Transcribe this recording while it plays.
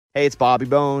Hey, it's Bobby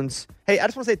Bones. Hey, I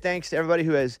just want to say thanks to everybody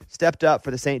who has stepped up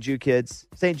for the St. Jude kids.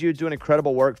 St. Jude's doing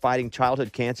incredible work fighting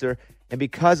childhood cancer. And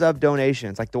because of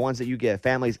donations like the ones that you give,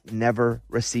 families never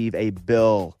receive a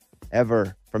bill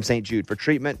ever from St. Jude for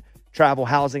treatment, travel,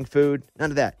 housing, food, none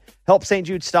of that. Help St.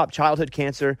 Jude stop childhood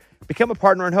cancer. Become a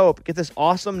partner in hope. Get this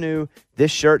awesome new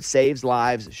This Shirt Saves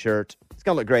Lives shirt. It's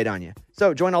going to look great on you.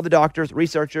 So join all the doctors,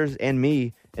 researchers, and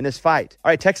me in this fight. All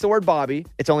right, text the word Bobby.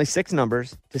 It's only 6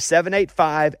 numbers to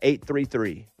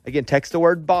 785-833. Again, text the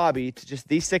word Bobby to just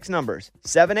these 6 numbers,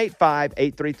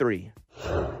 785-833.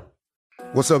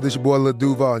 What's up? This your boy Lil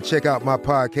Duval, and check out my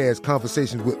podcast,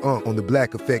 Conversations with Unc, on the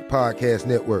Black Effect Podcast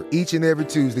Network. Each and every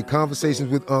Tuesday, Conversations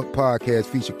with Unc podcast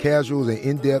feature casuals and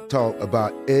in-depth talk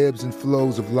about ebbs and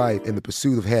flows of life and the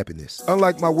pursuit of happiness.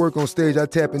 Unlike my work on stage, I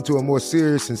tap into a more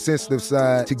serious and sensitive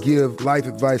side to give life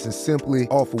advice and simply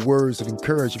offer words of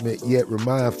encouragement, yet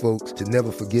remind folks to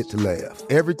never forget to laugh.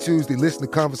 Every Tuesday, listen to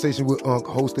Conversations with Unc,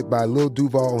 hosted by Lil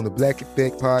Duval on the Black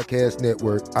Effect Podcast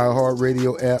Network,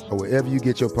 iHeartRadio app, or wherever you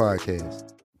get your podcasts.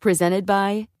 Presented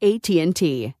by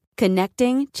AT&T.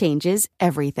 Connecting changes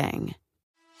everything.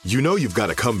 You know you've got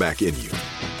a comeback in you.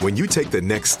 When you take the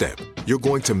next step, you're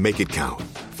going to make it count.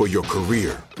 For your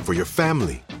career, for your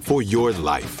family, for your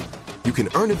life. You can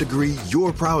earn a degree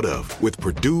you're proud of with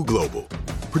Purdue Global.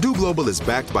 Purdue Global is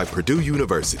backed by Purdue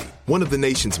University, one of the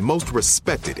nation's most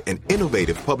respected and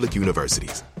innovative public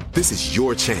universities. This is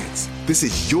your chance. This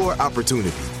is your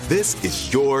opportunity. This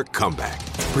is your comeback.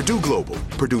 Purdue Global,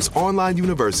 Purdue's online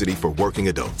university for working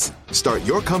adults. Start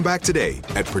your comeback today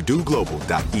at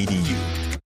purdueglobal.edu.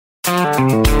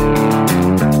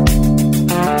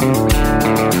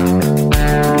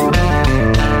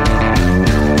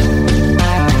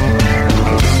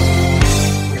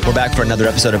 We're back for another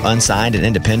episode of Unsigned and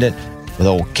Independent with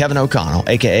old Kevin O'Connell,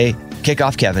 a.k.a.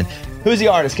 Kickoff Kevin. Who's the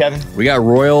artist, Kevin? We got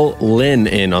Royale Lynn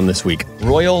in on this week.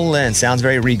 Royale Lynn. Sounds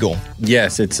very regal.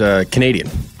 Yes, it's Canadian.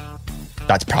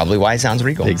 That's probably why it sounds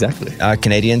regal. Exactly.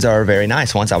 Canadians are very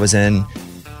nice. Once I was in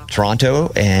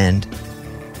Toronto and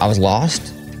I was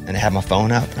lost and I had my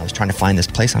phone up and I was trying to find this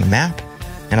place on a map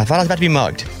and I thought I was about to be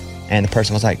mugged. And the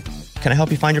person was like, "Can I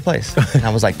help you find your place?" And I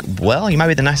was like, "Well, you might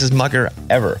be the nicest mugger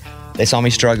ever." They saw me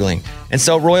struggling. And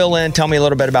so Royale Lynn, tell me a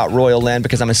little bit about Royale Lynn,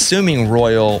 because I'm assuming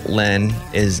Royale Lynn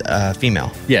is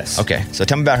female. Yes. Okay, so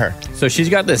tell me about her. So she's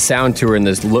got this sound to her and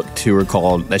this look to her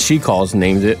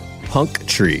names it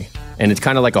Punktry. And it's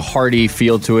kind of like a hearty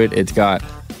feel to it. It's got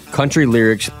country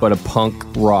lyrics, but a punk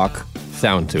rock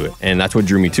sound to it. And that's what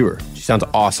drew me to her. She sounds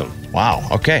awesome. Wow,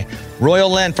 okay.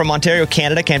 Royale Lynn from Ontario,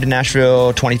 Canada, came to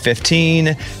Nashville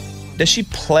 2015. Does she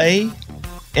play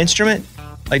instrument?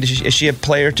 Like, is she a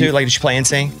player too? Like, does she play and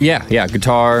sing? Yeah.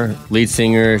 Guitar, lead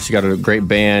singer. She got a great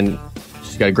band.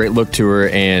 She's got a great look to her,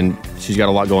 and she's got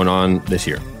a lot going on this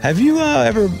year. Have you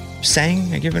ever sang?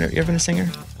 Have you ever been a singer?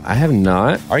 I have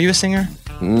not. Are you a singer?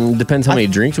 Depends how many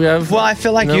drinks we have. Well, I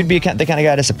feel like you'd be the kind of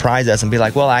guy to surprise us and be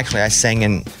like, "Well, actually, I sang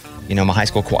in, my high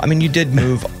school choir." I mean, you did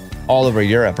move all over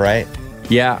Europe, right?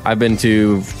 Yeah, I've been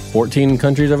to 14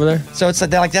 countries over there. So it's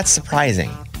like that's surprising.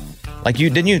 Like,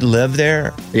 didn't you live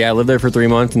there? Yeah, I lived there for 3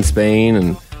 months in Spain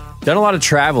and done a lot of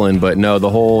traveling, but no, the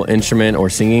whole instrument or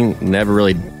singing, never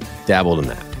really dabbled in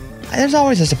that. There's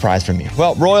always a surprise from you.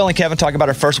 Well, Royale and Kevin talk about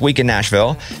her first week in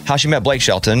Nashville, how she met Blake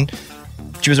Shelton.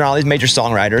 She was around all these major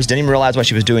songwriters, didn't even realize what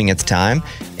she was doing at the time.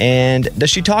 And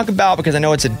does she talk about, because I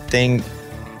know it's a thing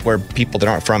where people that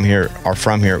aren't from here are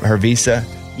from here, her visa?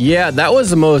 Yeah, that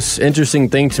was the most interesting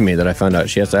thing to me that I found out.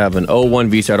 She has to have an O1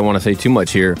 visa. I don't want to say too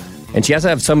much here. And she has to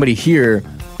have somebody here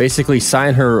basically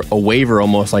sign her a waiver,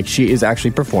 almost like she is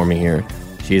actually performing here.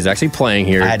 She is actually playing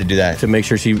here. I had to do that to make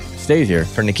sure she stays here.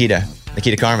 For Nikita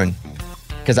Carmen.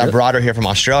 Because I brought her here from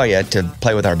Australia to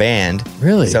play with our band.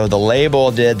 Really? So the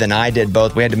label did, then I did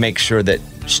both. We had to make sure that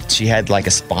she had like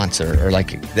a sponsor or I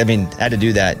had to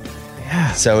do that.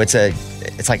 Yeah. So it's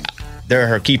like they're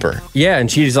her keeper. Yeah,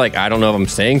 and she's like, "I don't know if I'm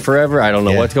staying forever. I don't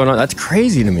know what's going on." That's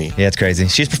crazy to me. Yeah, it's crazy.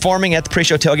 She's performing at the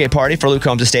pre-show tailgate party for Luke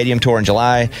Combs' stadium tour in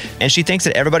July, and she thinks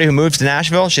that everybody who moves to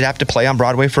Nashville should have to play on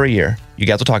Broadway for a year. You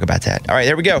guys will talk about that. All right,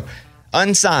 there we go.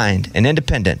 Unsigned and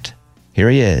Independent. Here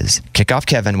he is. Kickoff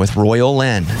Kevin with Royale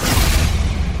Lynn.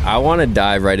 I want to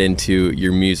dive right into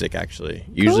your music, actually.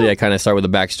 Usually I kind of start with a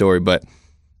backstory, but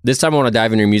this time I want to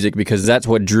dive into your music because that's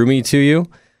what drew me to you.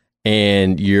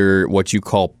 And you're what you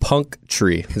call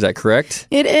Punktry. Is that correct?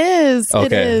 It is. Okay.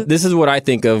 It is. This is what I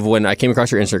think of when I came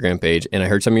across your Instagram page and I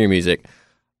heard some of your music.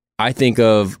 I think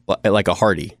of like a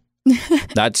Hardy.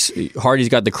 Hardy's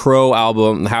got the Crow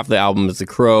album. Half the album is the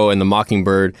Crow and the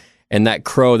Mockingbird. And that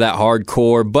Crow, that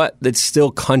hardcore, but it's still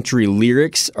country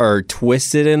lyrics are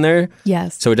twisted in there.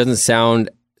 Yes. So it doesn't sound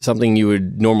something you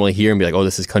would normally hear and be like, oh,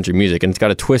 this is country music. And it's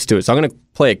got a twist to it. So I'm going to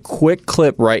play a quick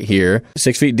clip right here,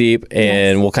 6 Feet Deep,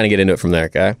 and we'll kind of get into it from there,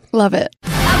 okay? Love it.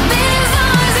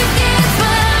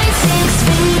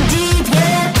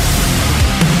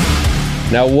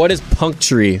 Now, what is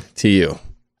Punktry to you?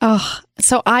 Oh,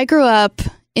 so I grew up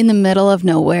in the middle of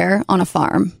nowhere on a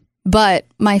farm. But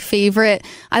my favorite,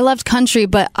 I loved country,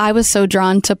 but I was so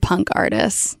drawn to punk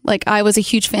artists. Like, I was a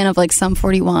huge fan of like Sum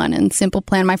 41 and Simple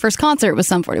Plan. My first concert was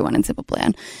Sum 41 and Simple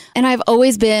Plan. And I've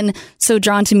always been so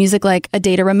drawn to music like A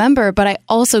Day to Remember, but I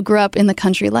also grew up in the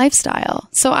country lifestyle.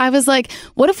 So I was like,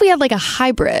 what if we had like a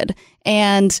hybrid?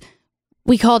 And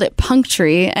we called it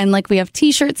Punktry, and like we have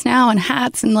t-shirts now and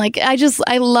hats, and like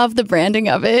I love the branding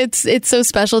of it. It's so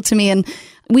special to me, and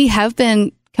we have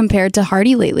been compared to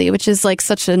Hardy lately, which is like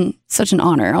such an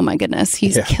honor. Oh my goodness,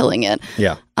 he's killing it.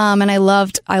 Yeah. And I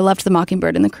loved The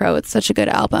Mockingbird and the Crow. It's such a good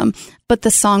album, but the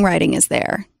songwriting is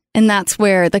there, and that's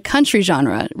where the country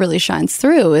genre really shines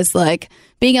through. Is like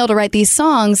being able to write these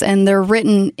songs, and they're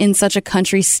written in such a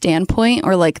country standpoint,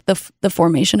 or like the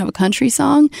formation of a country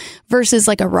song versus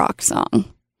like a rock song,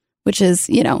 which is,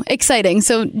 you know, exciting.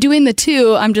 So doing the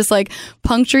two, I'm just like,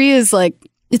 Punktry is like,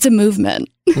 it's a movement.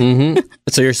 Mm-hmm.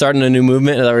 So you're starting a new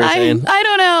movement? Is that what you're saying? I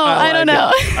don't know. I don't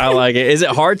know. I like it. Is it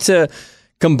hard to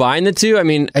combine the two? I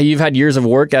mean, you've had years of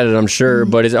work at it, I'm sure,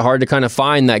 but is it hard to kind of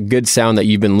find that good sound that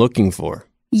you've been looking for?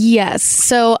 Yes.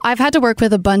 So I've had to work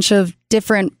with a bunch of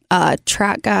different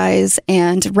track guys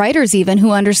and writers even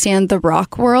who understand the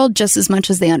rock world just as much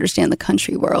as they understand the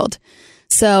country world.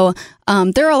 So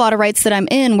there are a lot of rights that I'm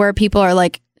in where people are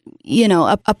like, you know,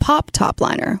 a pop top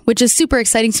liner, which is super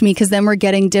exciting to me because then we're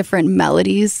getting different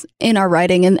melodies in our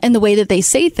writing and the way that they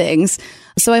say things.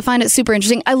 So I find it super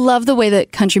interesting. I love the way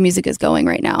that country music is going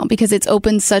right now because it's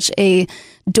opened such a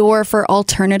door for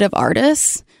alternative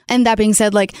artists. And that being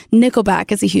said, like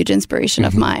Nickelback is a huge inspiration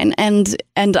of mine, and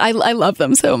I love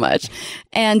them so much.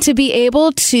 And to be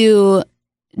able to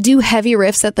do heavy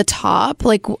riffs at the top,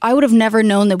 like I would have never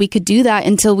known that we could do that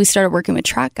until we started working with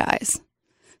track guys.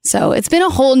 So it's been a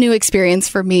whole new experience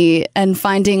for me and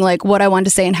finding like what I wanted to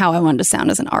say and how I wanted to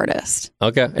sound as an artist.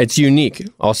 Okay. It's unique.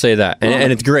 I'll say that.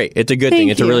 And it's great. It's a good thing.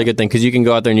 It's a really good thing because you can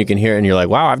go out there and you can hear it and you're like,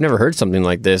 wow, I've never heard something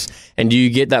like this. And do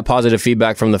you get that positive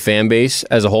feedback from the fan base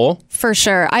as a whole? For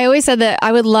sure. I always said that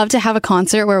I would love to have a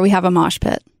concert where we have a mosh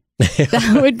pit.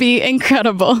 That would be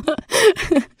incredible.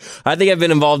 I think I've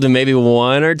been involved in maybe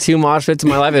 1 or 2 mosh pits in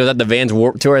my life. It was at the Vans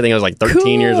Warped Tour. I think I was like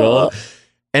 13 years old.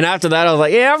 And after that, I was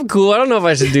like, yeah, I'm cool. I don't know if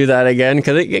I should do that again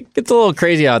because it gets a little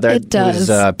crazy out there. It does.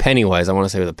 It was Pennywise. I want to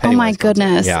say it was a Pennywise. Oh, my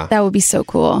goodness. Concert. Yeah. That would be so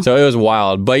cool. So it was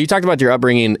wild. But you talked about your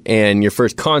upbringing and your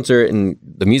first concert and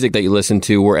the music that you listened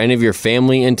to. Were any of your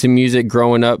family into music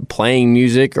growing up, playing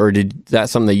music, or did that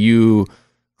something that you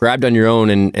grabbed on your own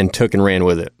and took and ran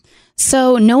with it?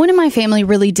 So no one in my family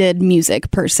really did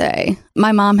music per se.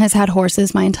 My mom has had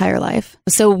horses my entire life.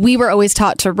 So we were always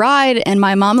taught to ride. And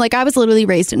my mom, like I was literally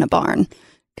raised in a barn.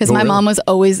 Because my mom was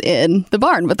always in the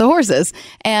barn with the horses.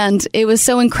 And it was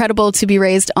so incredible to be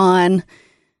raised on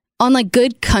like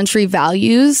good country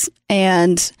values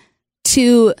and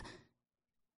to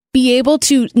be able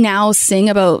to now sing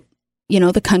about, you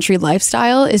know, the country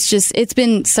lifestyle. It's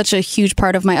been such a huge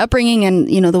part of my upbringing and,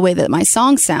 you know, the way that my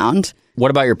songs sound. What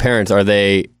about your parents? Are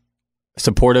they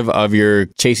supportive of your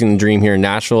chasing the dream here in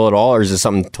Nashville at all? Or is this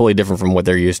something totally different from what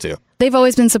they're used to? They've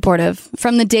always been supportive.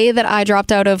 From the day that I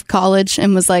dropped out of college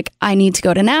and was like, I need to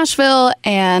go to Nashville,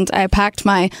 and I packed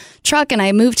my truck and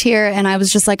I moved here, and I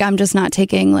was just like, I'm just not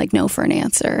taking like no for an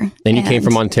answer. And you came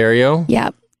from Ontario?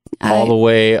 Yeah. All the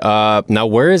way up. Now,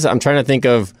 I'm trying to think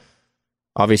of,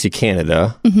 obviously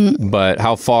Canada, but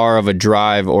how far of a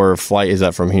drive or flight is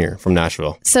that from here, from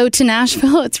Nashville? So to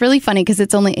Nashville, it's really funny because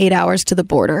it's only 8 hours to the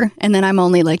border, and then I'm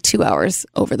only like 2 hours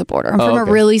over the border. I'm from a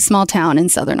really small town in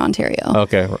southern Ontario.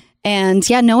 Okay. And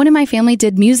yeah, no one in my family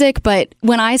did music, but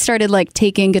when I started like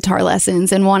taking guitar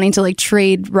lessons and wanting to like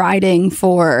trade riding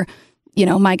for, you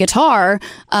know, my guitar,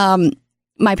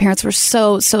 my parents were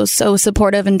so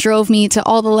supportive and drove me to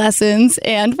all the lessons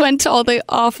and went to all the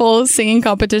awful singing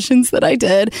competitions that I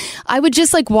did. I would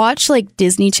just like watch like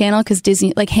Disney Channel because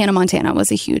Disney, like Hannah Montana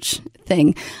was a huge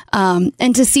thing.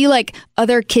 And to see like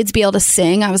other kids be able to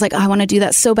sing, I was like, I want to do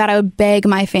that so bad. I would beg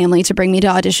my family to bring me to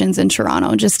auditions in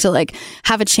Toronto just to like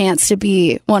have a chance to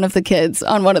be one of the kids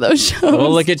on one of those shows.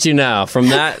 Well, look at you now. From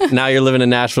that, now you're living in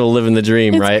Nashville, living the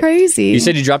dream, right? It's crazy. You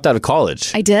said you dropped out of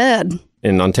college. I did.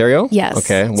 In Ontario? Yes.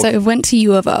 Okay. So I went to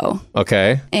U of O.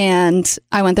 Okay. And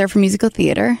I went there for musical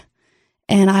theater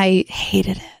and I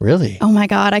hated it. Really? Oh my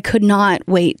God. I could not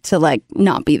wait to like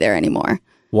not be there anymore.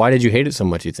 Why did you hate it so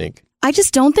much, you think? I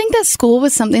just don't think that school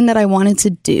was something that I wanted to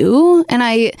do. And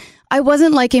I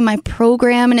wasn't liking my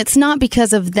program, and it's not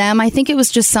because of them. I think it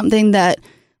was just something that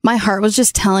my heart was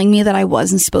just telling me that I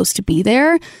wasn't supposed to be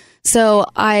there. So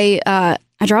I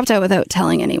dropped out without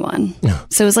telling anyone.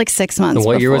 So it was like 6 months And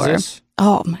what before. year was this?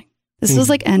 Oh my, this was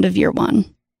like end of year 1.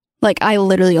 Like I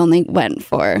literally only went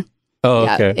for,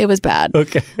 okay. It was bad.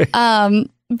 Okay.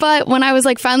 But when I was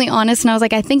like finally honest and I was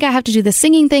like, I think I have to do the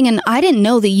singing thing. And I didn't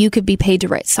know that you could be paid to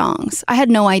write songs. I had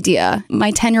no idea.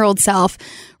 My 10-year-old self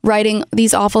writing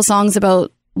these awful songs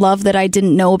about love that I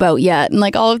didn't know about yet. And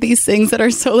like all of these things that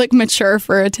are so like mature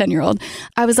for a 10-year-old.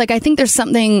 I was like, I think there's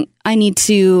something I need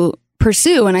to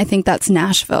pursue. And I think that's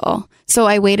Nashville. So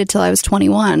I waited till I was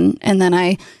 21. And then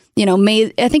I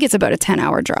think it's about a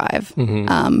 10-hour drive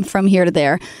from here to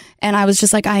there. And I was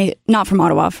just like, not from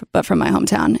Ottawa, but from my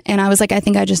hometown. And I was like, I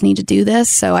think I just need to do this.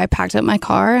 So I packed up my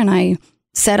car and I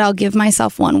said, I'll give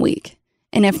myself 1 week.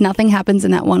 And if nothing happens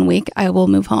in that 1 week, I will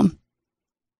move home.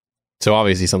 So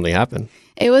obviously something happened.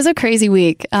 It was a crazy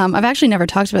week. I've actually never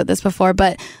talked about this before,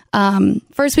 but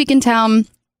first week in town,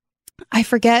 I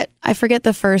forget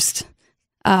the first,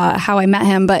 how I met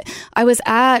him, but I was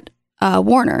at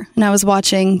Warner and I was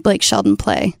watching Blake Shelton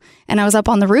play, and I was up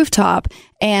on the rooftop,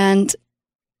 and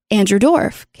Andrew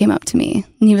Dorff came up to me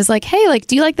and he was like, hey, like,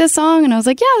 do you like this song? And I was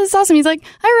like, yeah, this is awesome. He's like,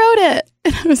 I wrote it.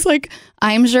 And I was like,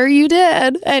 I'm sure you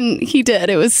did. And he did.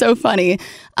 It was so funny.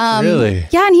 Really?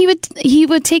 Yeah. And he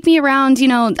would take me around,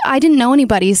 I didn't know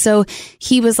anybody. So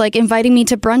he was like inviting me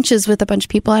to brunches with a bunch of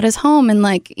people at his home, and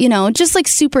like, just like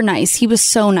super nice. He was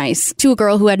so nice to a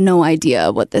girl who had no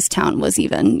idea what this town was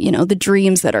even, the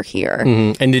dreams that are here.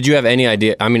 Mm-hmm. And did you have any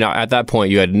idea? I mean, at that point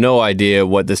you had no idea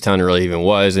what this town really even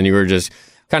was, and you were just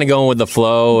kind of going with the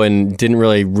flow and didn't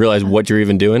really realize what you're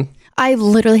even doing? I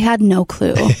literally had no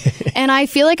clue. And I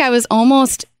feel like I was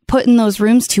almost put in those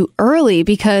rooms too early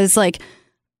because like,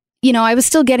 I was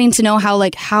still getting to know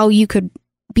how you could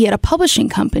be at a publishing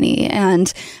company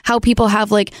and how people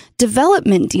have like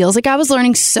development deals. Like I was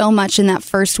learning so much in that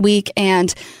first week,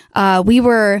 and we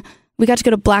got to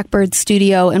go to Blackbird's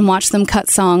studio and watch them cut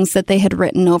songs that they had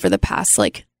written over the past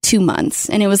like 2 months.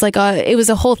 And it was like it was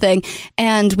a whole thing.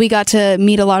 And we got to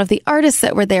meet a lot of the artists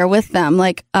that were there with them.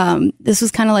 Like this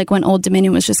was kind of like when Old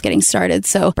Dominion was just getting started.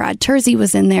 So Brad Tersey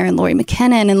was in there and Laurie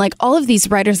McKinnon and like all of these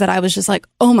writers that I was just like,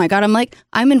 oh my God,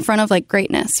 I'm in front of like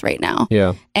greatness right now.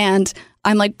 Yeah. And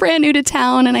I'm like brand new to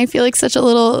town and I feel like such a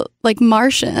little like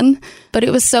Martian, but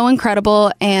it was so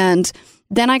incredible. And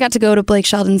then I got to go to Blake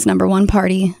Shelton's #1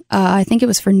 party. I think it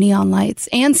was for Neon Lights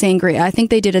and Sangria. I think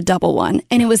they did a double one.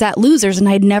 And it was at Losers, and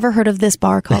I'd never heard of this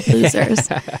bar called Losers.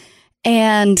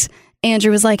 And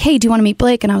Andrew was like, hey, do you want to meet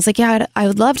Blake? And I was like, yeah, I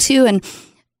would love to. And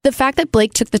the fact that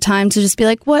Blake took the time to just be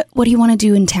like, what do you want to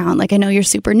do in town? Like, I know you're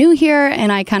super new here.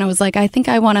 And I kind of was like, I think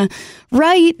I want to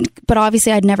write. But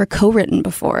obviously, I'd never co-written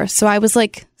before. So I was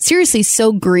like, seriously,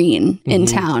 so green in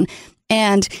town.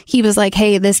 And he was like,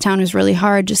 hey, this town is really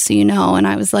hard, just so you know. And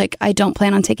I was like, I don't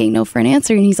plan on taking no for an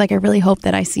answer. And he's like, I really hope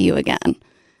that I see you again.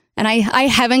 And I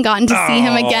haven't gotten to see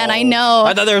him again. I know.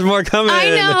 I thought there was more coming.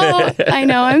 I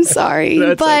know. I'm sorry.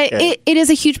 But okay. It is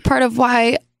a huge part of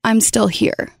why I'm still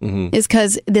here is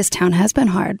because this town has been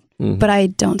hard. But I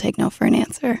don't take no for an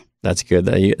answer. That's good.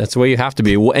 That's the way you have to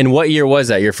be. And what year was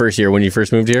that, your first year when you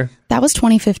first moved here? That was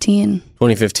 2015.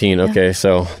 2015. Okay. Yeah.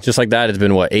 So just like that, it's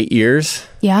been 8 years?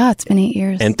 Yeah, it's been 8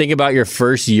 years. And think about your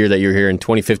first year that you're here in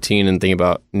 2015 and think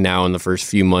about now in the first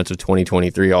few months of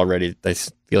 2023 already. I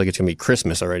feel like it's going to be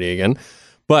Christmas already again.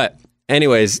 But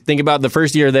anyways, think about the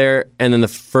first year there and then the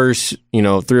first, 3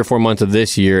 or 4 months of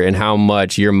this year and how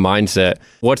much your mindset,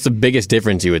 what's the biggest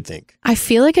difference you would think? I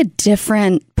feel like a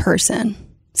different person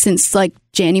since like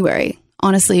January,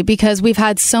 honestly, because we've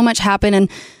had so much happen and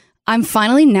I'm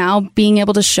finally now being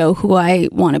able to show who I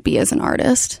want to be as an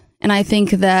artist. And I think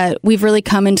that we've really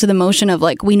come into the motion of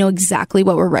like, we know exactly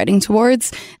what we're writing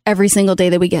towards every single day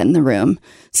that we get in the room.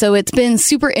 So it's been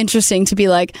super interesting to be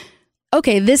like,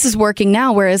 okay, this is working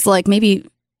now. Whereas like maybe,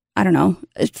 I don't know,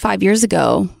 5 years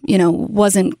ago,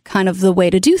 wasn't kind of the way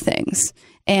to do things.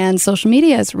 And social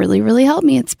media has really, really helped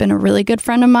me. It's been a really good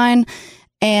friend of mine.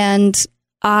 And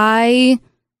I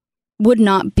would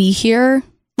not be here.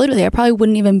 Literally, I probably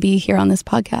wouldn't even be here on this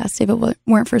podcast if it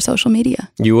weren't for social media.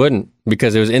 You wouldn't,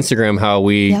 because it was Instagram how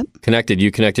we connected.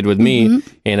 You connected with me,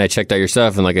 and I checked out your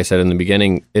stuff. And like I said in the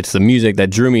beginning, it's the music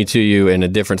that drew me to you in a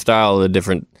different style, a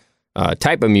different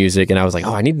type of music. And I was like,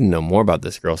 oh, I need to know more about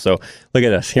this girl. So look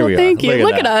at us. Here we are. Thank you.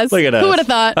 Look at us. Look at us. Who would have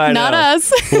thought? Not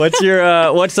us.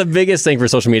 What's the biggest thing for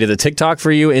social media? Is it TikTok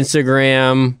for you?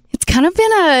 Instagram? It's kind of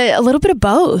been a little bit of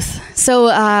both.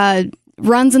 So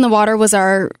Runs in the Water was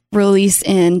our release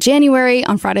in January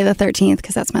on Friday the 13th,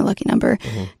 because that's my lucky number.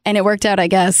 And it worked out, I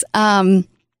guess. And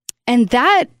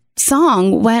that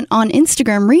song went on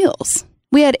Instagram Reels.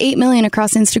 We had 8 million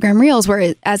across Instagram Reels,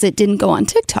 whereas it didn't go on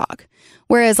TikTok.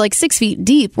 Whereas like 6 Feet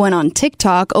Deep went on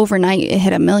TikTok overnight, it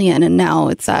hit 1 million, and now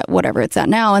it's at whatever it's at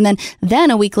now. And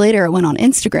then a week later it went on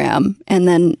Instagram, and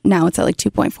then now it's at like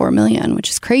 2.4 million, which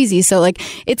is crazy. So like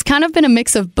it's kind of been a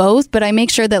mix of both, but I make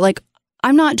sure that like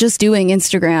I'm not just doing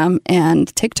Instagram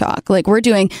and TikTok. Like we're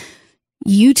doing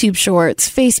YouTube Shorts,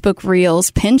 Facebook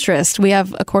Reels, Pinterest. We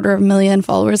have 250,000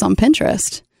 followers on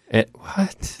Pinterest.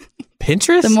 What?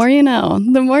 Pinterest? The more you know.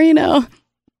 The more you know.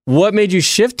 What made you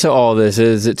shift to all this?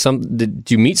 Is it did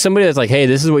you meet somebody that's like, hey,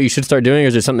 this is what you should start doing? Or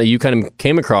is it something that you kind of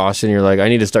came across and you're like, I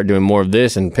need to start doing more of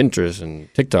this and Pinterest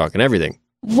and TikTok and everything?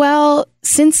 Well,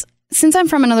 since I'm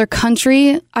from another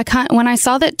country, when I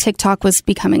saw that TikTok was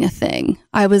becoming a thing,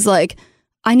 I was like,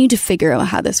 I need to figure out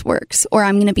how this works or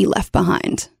I'm going to be left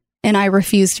behind. And I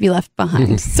refused to be left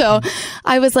behind. So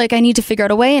I was like, I need to figure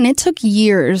out a way. And it took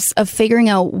years of figuring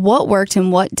out what worked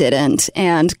and what didn't.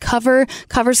 And cover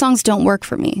songs don't work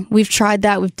for me. We've tried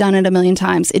that. We've done it 1 million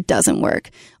times. It doesn't work.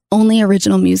 Only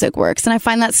original music works. And I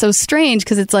find that so strange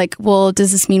because it's like, well,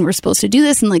 does this mean we're supposed to do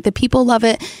this? And like the people love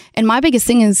it. And my biggest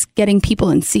thing is getting people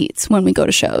in seats when we go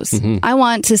to shows. I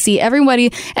want to see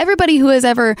everybody who has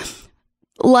ever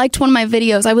liked one of my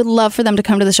videos. I would love for them to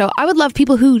come to the show. I would love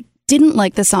people who didn't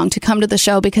like the song to come to the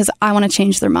show because I want to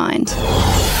change their mind.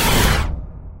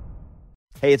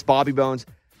 Hey, it's Bobby Bones.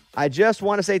 I just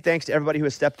want to say thanks to everybody who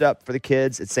has stepped up for the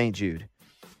kids at St. Jude.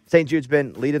 St. Jude's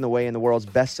been leading the way in the world's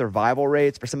best survival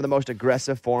rates for some of the most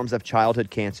aggressive forms of childhood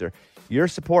cancer. Your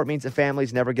support means that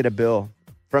families never get a bill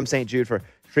from St. Jude for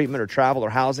treatment or travel or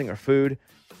housing or food,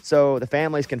 so the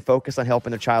families can focus on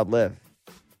helping their child live.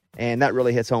 And that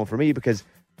really hits home for me because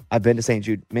I've been to St.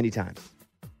 Jude many times.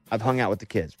 I've hung out with the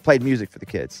kids, played music for the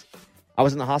kids. I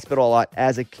was in the hospital a lot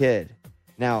as a kid.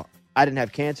 Now, I didn't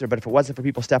have cancer, but if it wasn't for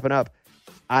people stepping up,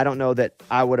 I don't know that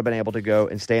I would have been able to go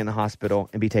and stay in the hospital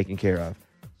and be taken care of.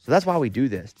 So that's why we do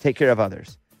this, take care of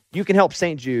others. You can help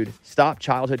St. Jude stop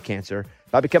childhood cancer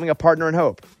by becoming a partner in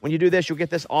hope. When you do this, you'll get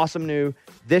this awesome new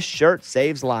This Shirt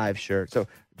Saves Lives shirt. So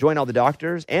join all the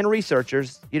doctors and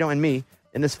researchers, and me,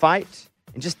 in this fight,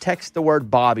 and just text the word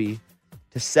Bobby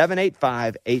to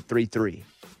 785-833.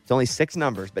 It's only 6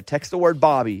 numbers, but text the word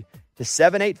Bobby to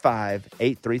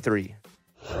 785-833.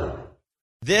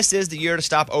 This is the year to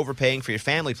stop overpaying for your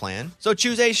family plan. So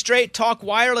choose a Straight Talk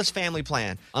wireless family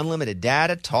plan. Unlimited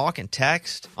data, talk, and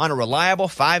text on a reliable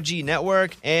 5G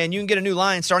network. And you can get a new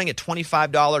line starting at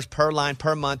 $25 per line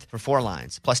per month for 4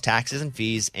 lines, plus taxes and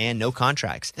fees and no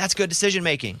contracts. That's good decision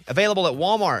making. Available at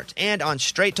Walmart and on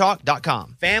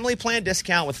straighttalk.com. Family plan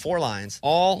discount with 4 lines,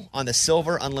 all on the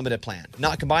Silver Unlimited plan.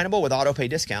 Not combinable with auto pay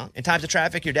discount. In times of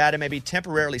traffic, your data may be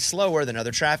temporarily slower than other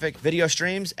traffic. Video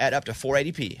streams at up to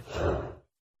 480p.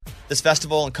 This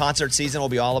festival and concert season will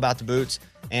be all about the boots,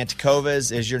 and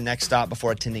Tecovas is your next stop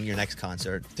before attending your next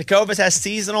concert. Tecovas has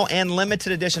seasonal and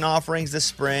limited edition offerings this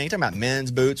spring. You're talking about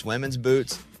men's boots, women's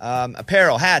boots,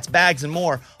 apparel, hats, bags, and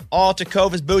more. All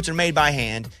Tecovas boots are made by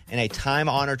hand in a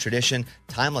time-honored tradition,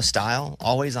 timeless style,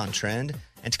 always on trend.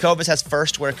 And Tecovas has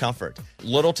first-wear comfort,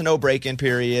 little to no break-in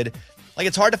period. Like,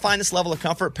 it's hard to find this level of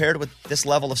comfort paired with this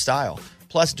level of style.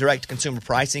 Plus, direct-to-consumer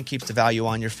pricing keeps the value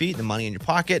on your feet, the money in your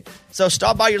pocket. So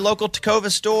stop by your local Tecova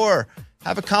store.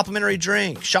 Have a complimentary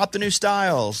drink. Shop the new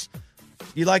styles.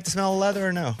 You like the smell of leather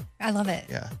or no? I love it.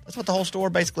 Yeah, that's what the whole store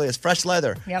basically is. Fresh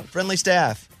leather. Yep. Friendly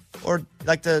staff. Or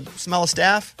like the smell of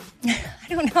staff? I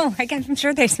don't know. I'm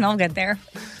sure they smell good there.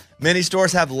 Many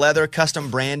stores have leather custom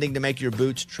branding to make your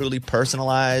boots truly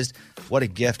personalized. What a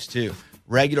gift, too.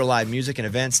 Regular live music and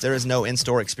events, there is no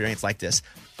in-store experience like this.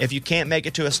 If you can't make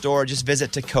it to a store, just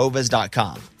visit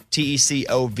Tecovas.com.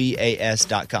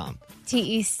 Tecovas.com.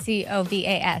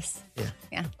 Tecovas.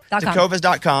 Yeah.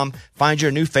 Tecovas.com. Find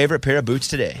your new favorite pair of boots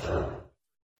today.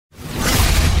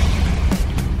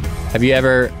 Have you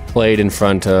ever played in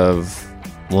front of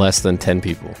less than 10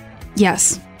 people?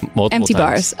 Yes. Multiple Empty times.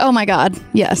 bars. Oh my God.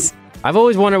 Yes. I've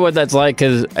always wondered what that's like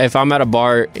because if I'm at a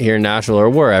bar here in Nashville or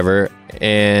wherever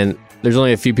and there's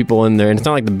only a few people in there and it's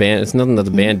not like the band, it's nothing that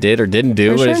the band did or didn't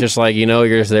do, but it's just like, you're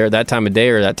just there that time of day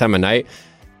or that time of night.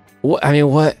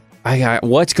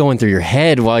 What's going through your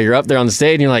head while you're up there on the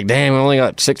stage and you're like, damn, I only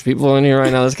got 6 people in here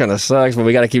right now. This kind of sucks, but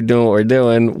we got to keep doing what we're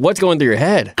doing. What's going through your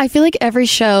head? I feel like every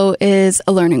show is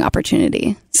a learning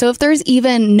opportunity. So if there's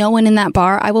even no one in that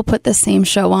bar, I will put the same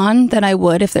show on that I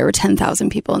would if there were 10,000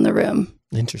 people in the room.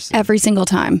 Interesting. Every single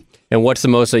time. And what's the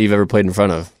most that you've ever played in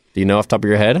front of? Do you know off the top of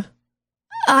your head?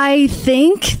 I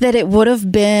think that it would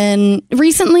have been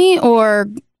recently or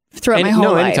throughout my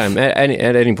whole life. Anytime,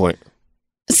 at any point.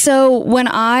 So when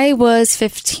I was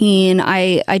 15,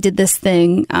 I did this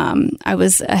thing. I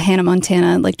was a Hannah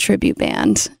Montana tribute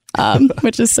band,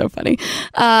 which is so funny.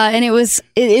 And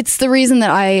it's the reason that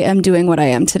I am doing what I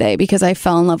am today, because I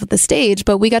fell in love with the stage.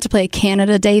 But we got to play a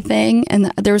Canada Day thing,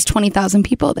 and there was 20,000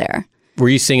 people there. Were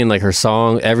you singing her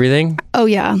song, everything? Oh,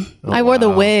 yeah. I wore the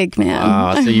wig, man.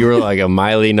 Wow. So you were like a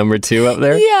Miley #2 up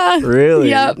there? Yeah. Really?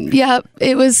 Yep.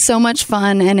 It was so much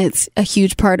fun, and it's a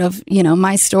huge part of,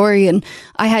 my story. And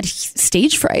I had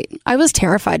stage fright. I was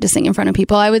terrified to sing in front of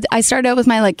people. I started out with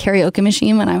my karaoke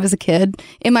machine when I was a kid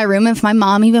in my room. If my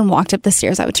mom even walked up the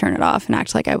stairs, I would turn it off and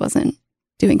act like I wasn't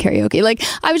doing karaoke.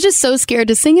 I was just so scared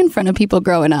to sing in front of people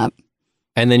growing up.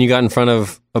 And then you got in front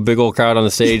of a big old crowd on the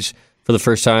stage for the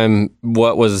first time.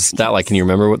 What was that like? Can you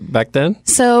remember back then?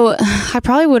 So I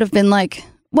probably would have been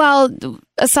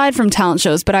aside from talent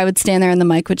shows, but I would stand there and the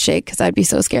mic would shake because I'd be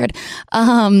so scared.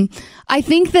 I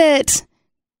think that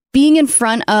being in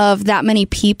front of that many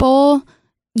people,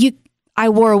 I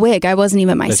wore a wig. I wasn't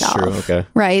even myself. That's true. Okay.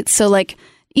 Right. So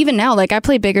even now, I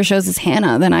play bigger shows as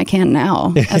Hannah than I can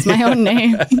now as my own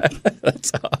name.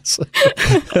 That's awesome.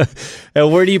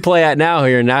 And where do you play at now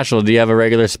here in Nashville? Do you have a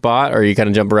regular spot, or you kind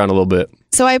of jump around a little bit?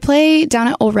 So I play down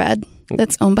at Old Red,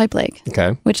 that's owned by Blake,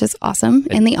 which is awesome,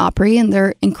 and the Opry, and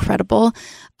they're incredible.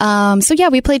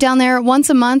 We play down there once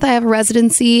a month. I have a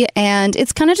residency, and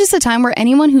it's kind of just a time where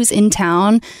anyone who's in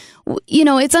town,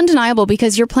 it's undeniable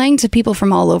because you're playing to people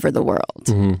from all over the world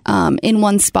in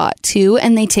one spot too,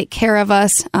 and they take care of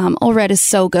us. Old Red is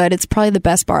so good. It's probably the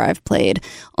best bar I've played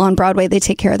on Broadway. They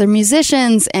take care of their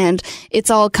musicians, and it's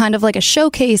all kind of like a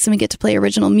showcase, and we get to play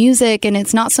original music, and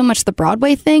it's not so much the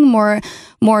Broadway thing,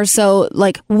 more so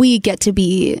we get to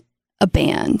be a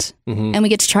band and we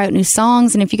get to try out new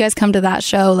songs. And if you guys come to that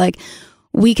show,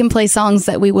 we can play songs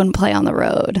that we wouldn't play on the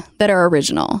road that are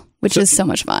original, which is so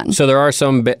much fun. So there are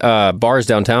some bars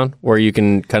downtown where you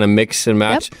can kind of mix and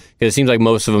match. Because it seems like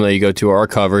most of them that you go to are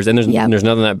covers, and there's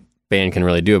nothing that band can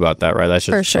really do about that, right? That's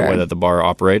just the way that the bar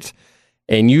operates.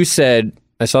 And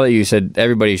I saw that you said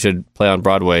everybody should play on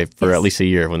Broadway for at least a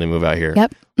year when they move out here.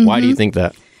 Yep. Why do you think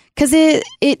that? Because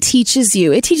it teaches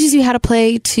you. It teaches you how to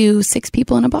play to 6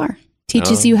 people in a bar.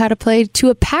 Teaches you how to play to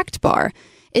a packed bar.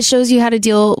 It shows you how to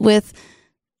deal with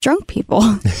drunk people.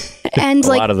 And a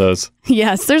lot of those.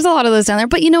 Yes, there's a lot of those down there.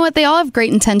 But you know what? They all have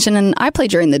great intention, and I play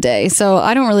during the day, so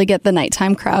I don't really get the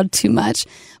nighttime crowd too much.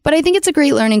 But I think it's a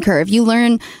great learning curve. You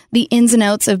learn the ins and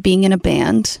outs of being in a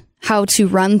band, how to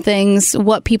run things,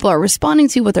 what people are responding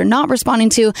to, what they're not responding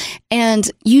to. And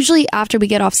usually after we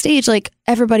get off stage,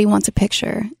 everybody wants a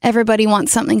picture. Everybody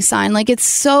wants something signed.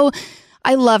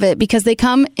 I love it because they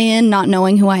come in not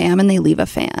knowing who I am and they leave a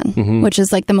fan, which is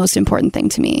the most important thing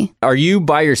to me. Are you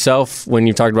by yourself when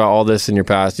you've talked about all this in your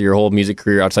past, your whole music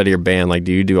career outside of your band?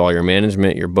 Do you do all your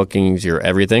management, your bookings, your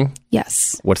everything?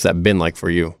 Yes. What's that been like for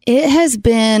you? It has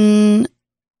been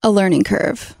a learning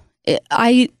curve.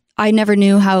 I never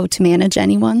knew how to manage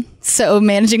anyone. So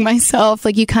managing myself,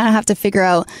 you kind of have to figure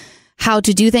out how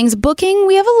to do things. Booking,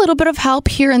 we have a little bit of help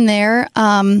here and there.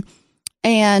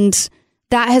 And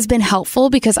that has been helpful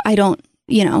because I don't,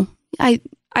 I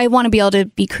want to be able to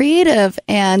be creative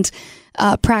and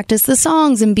practice the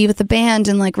songs and be with the band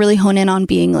and really hone in on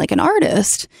being an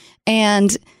artist.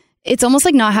 And it's almost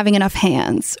like not having enough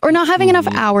hands or not having enough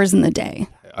hours in the day.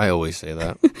 I always say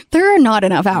that. There are not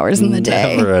enough hours in the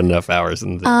day. Never enough hours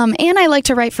in the day. And I like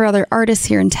to write for other artists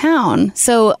here in town.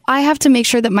 So I have to make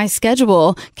sure that my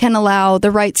schedule can allow the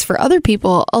rights for other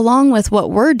people along with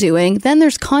what we're doing. Then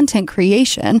there's content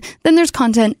creation. Then there's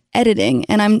content editing.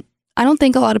 And I don't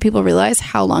think a lot of people realize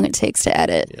how long it takes to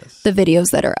edit the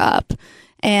videos that are up.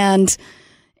 And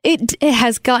it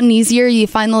has gotten easier. You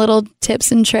find the little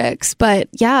tips and tricks. But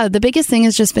yeah, the biggest thing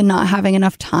has just been not having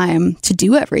enough time to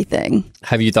do everything.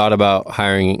 Have you thought about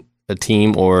hiring a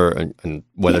team or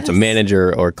whether it's a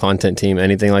manager or content team,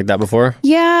 anything like that before?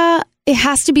 Yeah, it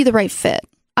has to be the right fit.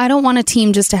 I don't want a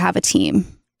team just to have a team.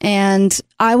 And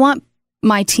I want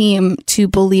my team to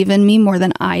believe in me more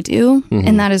than I do.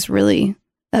 And that is really...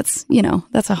 That's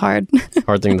a hard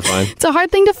thing to find. It's a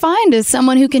hard thing to find is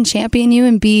someone who can champion you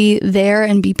and be there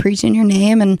and be preaching your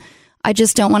name. And I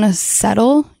just don't want to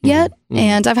settle yet.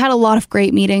 And I've had a lot of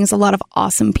great meetings, a lot of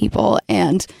awesome people,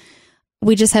 and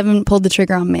we just haven't pulled the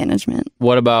trigger on management.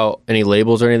 What about any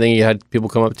labels or anything you had people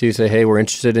come up to you say, hey, we're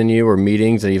interested in you, or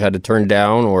meetings that you've had to turn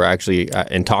down or actually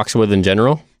in talks with in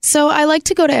general? So I like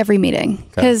to go to every meeting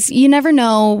because you never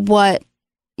know what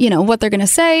they're going to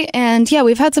say. And yeah,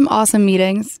 we've had some awesome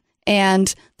meetings,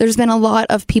 and there's been a lot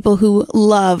of people who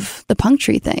love the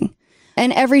Punktry thing.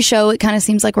 And every show, it kind of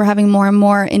seems like we're having more and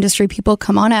more industry people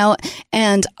come on out.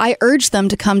 And I urged them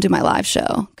to come to my live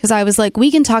show because I was like,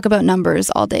 we can talk about numbers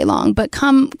all day long, but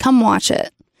come watch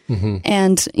it. Mm-hmm.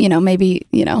 And, maybe,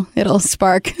 it'll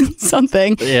spark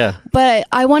something. Yeah. But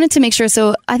I wanted to make sure.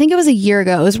 So I think it was a year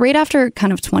ago. It was right after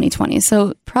kind of 2020.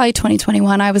 So probably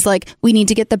 2021. I was like, we need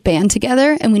to get the band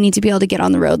together and we need to be able to get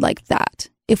on the road like that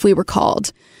if we were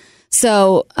called.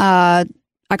 So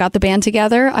I got the band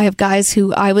together. I have guys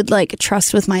who I would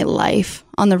trust with my life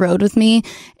on the road with me.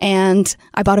 And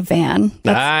I bought a van.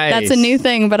 That's a new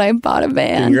thing, but I bought a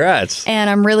van. Congrats. And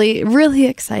I'm really, really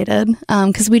excited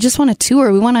because we just want to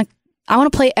tour. I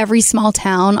want to play every small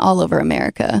town all over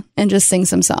America and just sing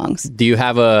some songs. Do you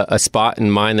have a spot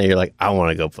in mind that you're like, I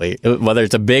want to go play? Whether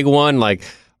it's a big one,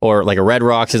 or a Red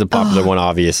Rocks is a popular one,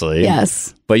 obviously.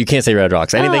 Yes. But you can't say Red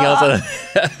Rocks. Anything else other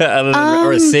than,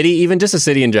 or a city, even just a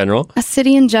city in general? A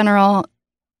city in general.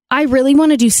 I really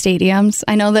want to do stadiums.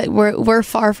 I know that we're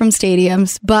far from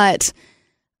stadiums, but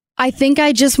I think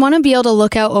I just want to be able to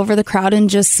look out over the crowd and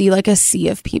just see a sea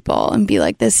of people and be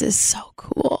like, this is so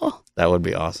cool. That would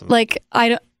be awesome.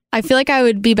 I feel like I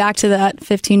would be back to that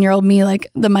 15-year-old me,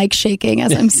 the mic shaking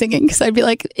as I'm singing, because I'd be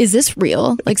like, is this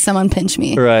real? Someone pinch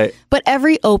me. Right. But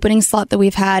every opening slot that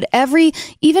we've had,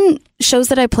 even shows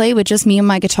that I play with just me and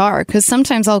my guitar, because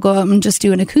sometimes I'll go out and just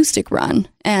do an acoustic run.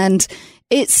 And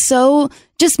it's so,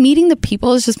 just meeting the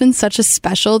people has just been such a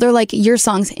special, they're like, your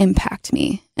songs impact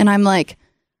me. And I'm like,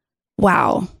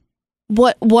 wow.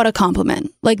 What a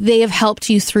compliment. They have helped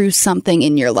you through something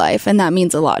in your life. And that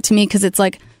means a lot to me because it's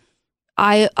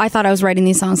I thought I was writing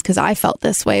these songs because I felt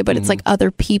this way, but it's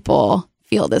other people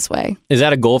feel this way. Is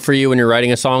that a goal for you when you're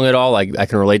writing a song at all? I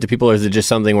can relate to people, or is it just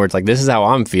something where it's this is how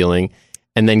I'm feeling?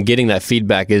 And then getting that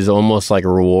feedback is almost like a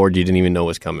reward you didn't even know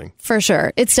was coming. For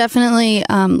sure. It's definitely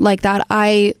like that.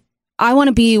 I want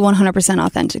to be 100%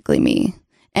 authentically me.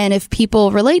 And if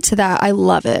people relate to that, I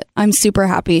love it. I'm super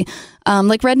happy.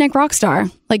 Redneck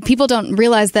Rockstar. People don't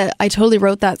realize that I totally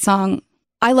wrote that song.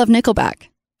 I love Nickelback.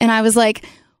 And I was like,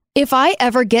 if I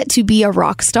ever get to be a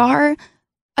rock star,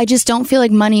 I just don't feel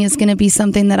like money is going to be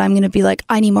something that I'm going to be like,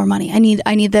 I need more money. I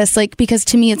need this. Because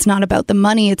to me, it's not about the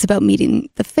money. It's about meeting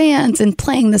the fans and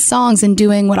playing the songs and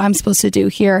doing what I'm supposed to do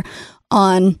here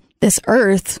on this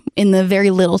earth in the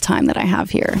very little time that I have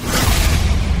here.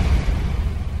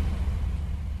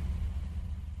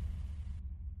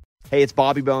 Hey, it's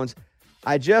Bobby Bones.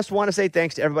 I just want to say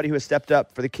thanks to everybody who has stepped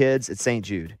up for the kids at St.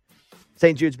 Jude.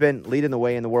 St. Jude's been leading the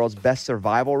way in the world's best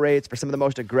survival rates for some of the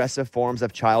most aggressive forms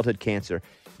of childhood cancer.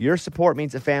 Your support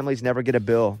means that families never get a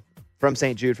bill from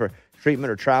St. Jude for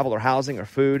treatment or travel or housing or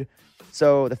food,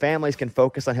 so the families can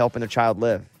focus on helping their child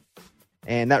live.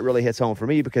 And that really hits home for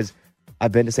me because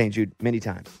I've been to St. Jude many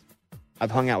times. I've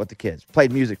hung out with the kids,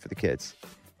 played music for the kids.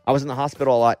 I was in the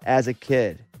hospital a lot as a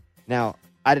kid. Now,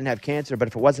 I didn't have cancer, but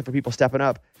if it wasn't for people stepping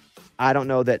up, I don't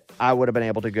know that I would have been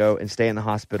able to go and stay in the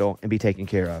hospital and be taken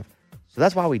care of. So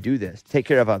that's why we do this, take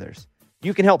care of others.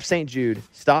 You can help St. Jude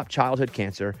stop childhood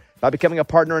cancer by becoming a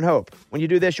partner in hope. When you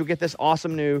do this, you'll get this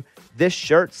awesome new This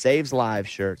Shirt Saves Lives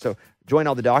shirt. So join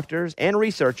all the doctors and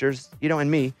researchers, and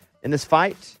me, in this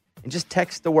fight, and just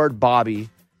text the word Bobby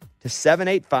to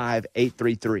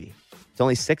 785-833. It's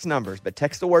only 6 numbers, but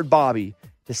text the word Bobby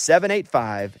to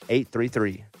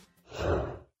 785-833.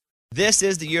 This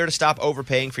is the year to stop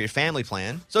overpaying for your family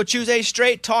plan. So choose a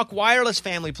Straight Talk wireless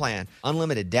family plan.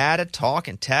 Unlimited data, talk,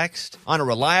 and text on a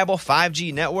reliable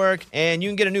 5G network. And you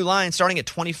can get a new line starting at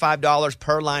 $25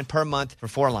 per line per month for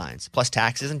 4 lines, plus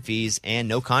taxes and fees and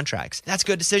no contracts. That's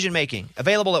good decision making.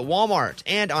 Available at Walmart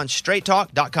and on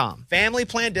straighttalk.com. Family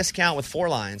plan discount with 4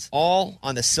 lines, all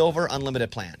on the Silver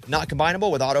Unlimited plan. Not combinable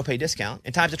with auto pay discount.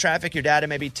 In times of traffic, your data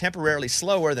may be temporarily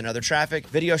slower than other traffic.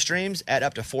 Video streams at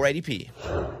up to 480p.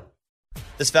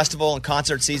 This festival and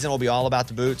concert season will be all about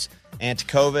the boots, and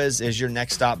Tecovas is your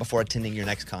next stop before attending your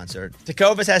next concert.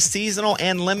 Tecovas has seasonal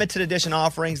and limited edition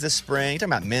offerings this spring. You're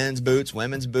talking about men's boots,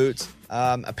 women's boots,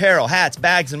 apparel, hats,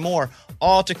 bags, and more.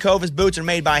 All Tecovas boots are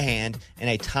made by hand in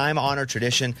a time-honored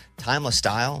tradition, timeless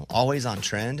style, always on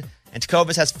trend. And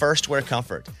Tecovas has first-wear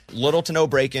comfort, little to no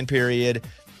break-in period.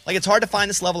 It's hard to find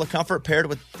this level of comfort paired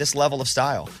with this level of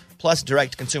style. Plus,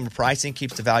 direct consumer pricing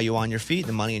keeps the value on your feet,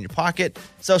 the money in your pocket.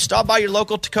 So stop by your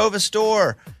local Tecova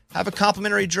store. Have a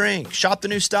complimentary drink. Shop the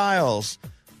new styles.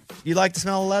 You like the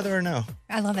smell of leather or no?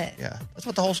 I love it. Yeah. That's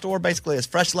what the whole store basically is.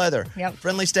 Fresh leather. Yep.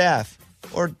 Friendly staff.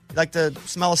 Or like the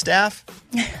smell of staff?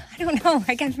 I don't know.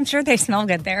 I'm sure they smell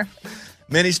good there.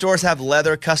 Many stores have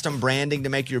leather custom branding to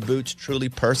make your boots truly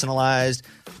personalized.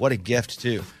 What a gift,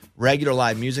 too. Regular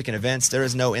live music and events, there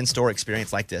is no in-store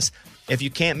experience like this. If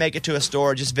you can't make it to a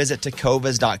store, just visit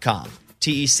tecovas.com.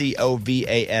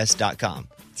 TECOVAS.com.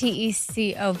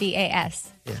 TECOVAS.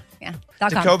 Yeah.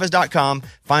 Tecovas.com.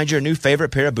 Find your new favorite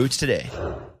pair of boots today.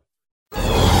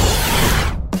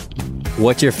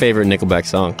 What's your favorite Nickelback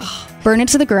song? Burn It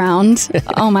to the Ground.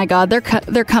 Oh my God,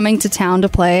 they're coming to town to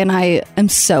play, and I am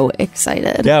so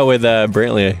excited. Yeah, with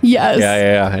Brantley. Yes.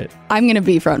 Yeah. I'm gonna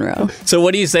be front row. So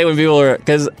what do you say when people are,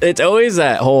 because it's always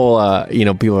that whole,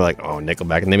 people are like, oh,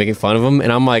 Nickelback, and they making fun of them,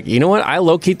 and I'm like, you know what? I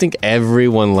low-key think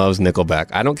everyone loves Nickelback.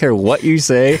 I don't care what you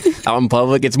say out in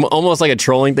public. It's almost like a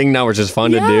trolling thing now, which is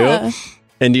fun to do.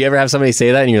 And do you ever have somebody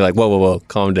say that, and you're like, whoa,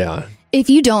 calm down? If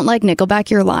you don't like Nickelback,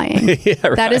 you're lying. Yeah,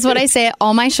 right. That is what I say at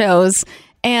all my shows.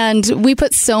 And we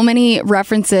put so many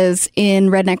references in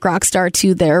Redneck Rockstar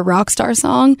to their Rockstar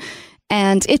song.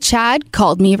 And Chad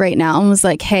called me right now and was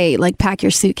like, hey, like, pack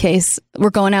your suitcase.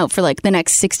 We're going out for like the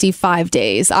next 65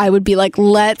 days. I would be like,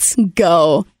 let's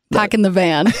go. Pack in the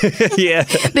van. Yeah.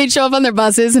 They'd show up on their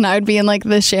buses and I would be in like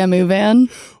the Shamu van.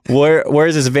 Where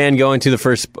is this van going to the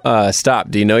first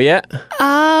stop? Do you know yet?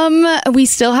 We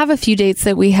still have a few dates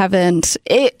that we haven't.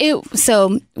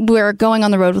 So we're going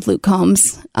on the road with Luke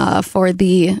Combs for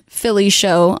the Philly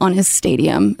show on his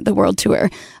stadium, the World Tour.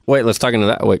 Wait, let's talk into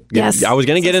that. Wait, yes. I was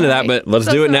going to get into that, but let's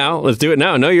do it now. Let's do it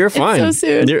now. No, you're fine. It's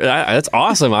so soon. That's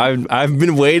awesome. I've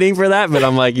been waiting for that, but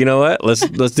I'm like, you know what?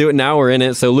 Let's do it now. We're in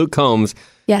it. So Luke Combs.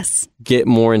 Yes. Get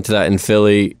more into that in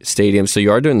Philly stadium. So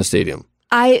you are doing the stadium.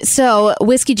 So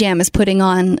Whiskey Jam is putting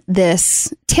on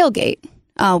this tailgate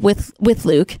with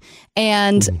Luke,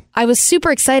 and I was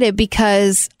super excited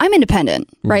because I'm independent,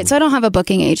 right? So I don't have a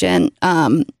booking agent.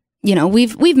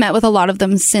 We've met with a lot of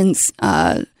them since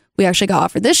we actually got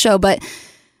offered this show, but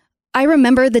I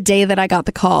remember the day that I got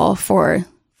the call for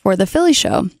the Philly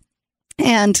show,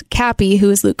 and Cappy, who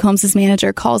is Luke Combs'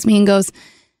 manager, calls me and goes,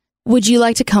 would you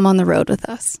like to come on the road with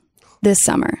us this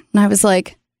summer? And I was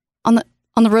like, on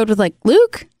the road with like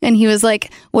Luke? And he was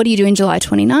like, what are you doing July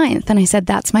 29th? And I said,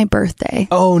 that's my birthday.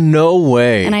 Oh, no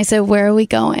way. And I said, where are we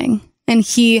going? And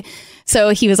he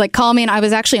was like, call me. And I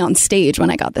was actually on stage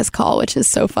when I got this call, which is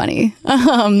so funny.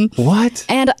 What?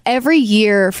 And every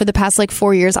year for the past like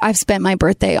 4 years, I've spent my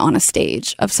birthday on a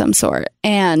stage of some sort.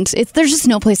 And there's just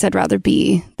no place I'd rather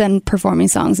be than performing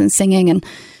songs and singing and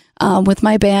with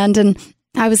my band. And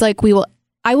I was like,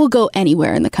 I will go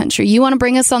anywhere in the country. You want to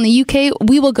bring us on the UK?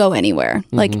 We will go anywhere,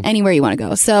 like anywhere you want to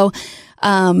go. So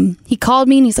he called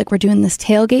me and he's like, we're doing this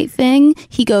tailgate thing.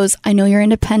 He goes, I know you're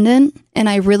independent and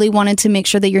I really wanted to make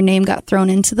sure that your name got thrown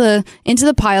into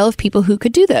the pile of people who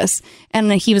could do this.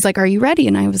 And he was like, are you ready?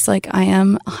 And I was like, I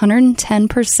am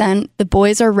 110%. The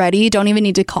boys are ready. Don't even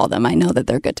need to call them. I know that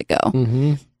they're good to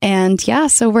go. And yeah,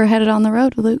 so we're headed on the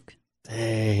road with Luke.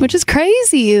 Dang. Which is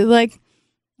crazy. Like,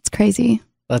 it's crazy.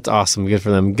 That's awesome. Good for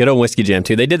them. Good on Whiskey Jam,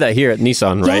 too. They did that here at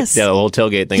Nissan, right? Yes. Yeah, the whole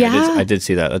tailgate thing. Yeah. I did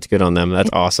see that. That's good on them. That's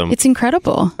awesome. It's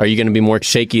incredible. Are you going to be more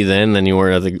shaky then than you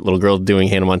were as a little girl doing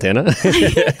Hannah Montana?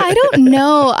 I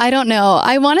don't know.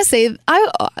 I want to say,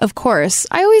 of course,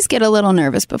 I always get a little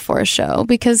nervous before a show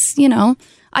because,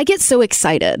 I get so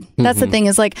excited. That's the thing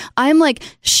is like, I'm like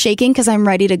shaking because I'm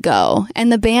ready to go.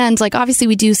 And the band, like, obviously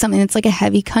we do something that's like a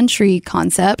heavy country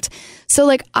concept. So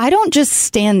like, I don't just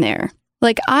stand there.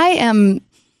 Like I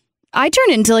turn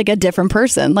into like a different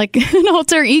person, like an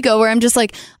alter ego where I'm just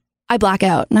like, I black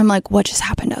out and I'm like, what just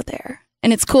happened out there?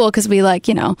 And it's cool because we like,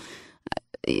 like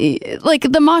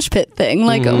the mosh pit thing.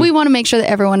 Like we want to make sure that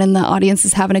everyone in the audience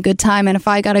is having a good time. And if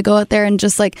I got to go out there and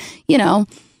just like,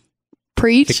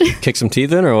 preach. Kick some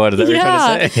teeth in or what is that you're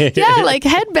trying to say? Yeah, like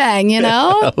headbang,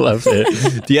 I love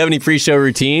it. Do you have any pre-show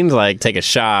routines, like take a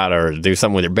shot or do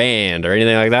something with your band or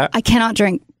anything like that? I cannot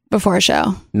drink before a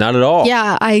show. Not at all?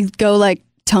 Yeah, I go like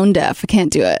tone deaf. I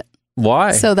can't do it.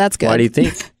 Why? So that's good. Why do you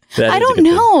think? I don't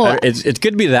know. It's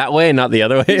good to be that way and not the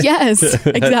other way. Yes,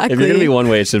 exactly. If you're going to be one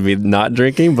way, it should be not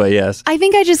drinking, but yes. I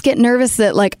think I just get nervous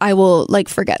that like I will like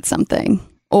forget something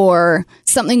or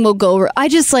something will go.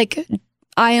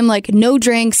 I am like no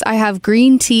drinks. I have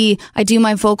green tea. I do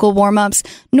my vocal warm-ups.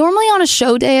 Normally on a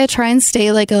show day, I try and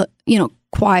stay like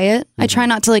quiet. I try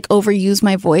not to like overuse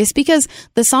my voice because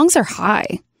the songs are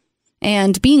high.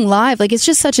 And being live, like it's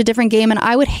just such a different game. And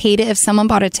I would hate it if someone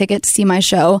bought a ticket to see my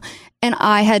show and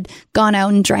I had gone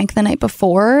out and drank the night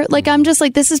before. Like I'm just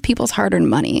like, this is people's hard-earned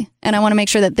money. And I want to make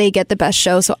sure that they get the best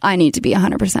show. So I need to be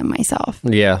 100% myself.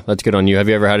 Yeah, that's good on you. Have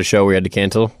you ever had a show where you had to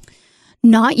cancel?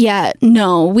 Not yet.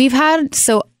 No,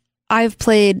 I've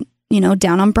played,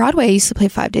 down on Broadway. I used to play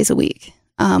 5 days a week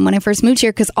when I first moved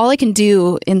here because all I can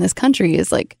do in this country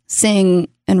is like sing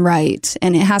and write.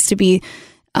 And it has to be,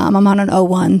 I'm on an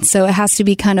 01, so it has to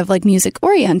be kind of like music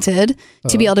oriented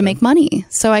to be able to make money.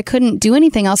 So I couldn't do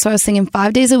anything else. So I was singing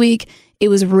 5 days a week it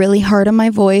was really hard on my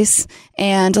voice.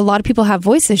 And a lot of people have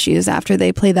voice issues after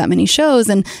they play that many shows.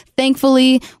 And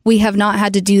thankfully, we have not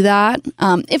had to do that.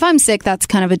 If I'm sick, that's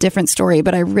kind of a different story,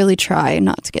 but I really try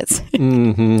not to get sick.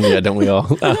 Yeah, don't we all?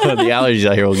 The allergies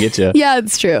out here will get you. Yeah,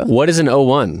 it's true. What is an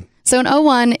O1? So an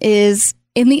O1 is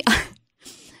in the...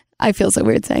 I feel so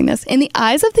weird saying this. In the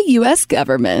eyes of the U.S.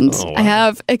 government, I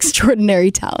have extraordinary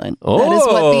talent. That is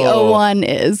what the O1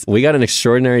 is. We got an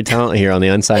extraordinary talent here on the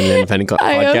Unsigned and Independent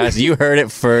podcast. You heard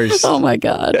it first. Oh, my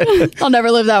God. I'll never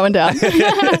live that one down.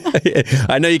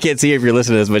 I know you can't see her if you're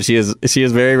listening to this, but she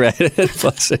is very red and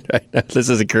flustered right now. This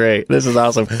is great. This is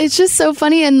awesome. It's just so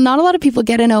funny, and not a lot of people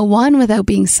get an O1 without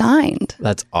being signed.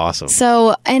 That's awesome.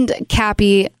 So, and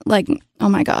Cappy, oh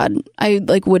my God, I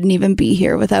wouldn't even be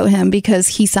here without him because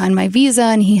he signed my visa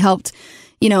and he helped,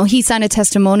 he signed a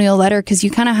testimonial letter because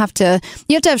you kind of have to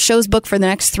have shows booked for the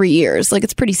next 3 years.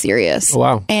 It's pretty serious.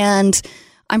 Wow. And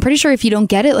I'm pretty sure if you don't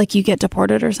get it, you get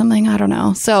deported or something. I don't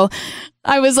know. So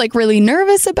I was really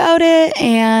nervous about it.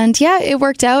 And yeah, it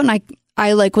worked out. And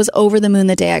I was over the moon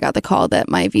the day I got the call that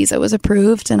my visa was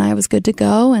approved and I was good to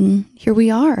go. And here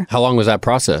we are. How long was that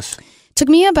process? Took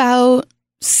me about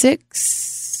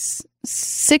 6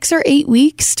 or 8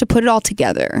 weeks to put it all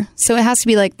together. So it has to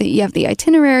be you have the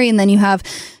itinerary and then you have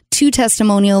 2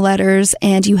 testimonial letters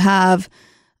and you have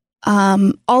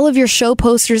all of your show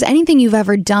posters, anything you've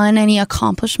ever done, any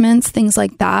accomplishments, things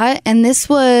like that. And this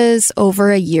was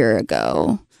over a year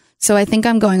ago. So I think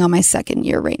I'm going on my 2nd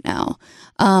year right now.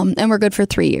 And we're good for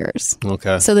 3 years.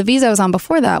 Okay. So the visa I was on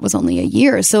before that was only a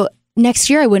year. So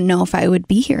next year I wouldn't know if I would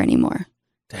be here anymore.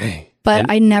 Dang.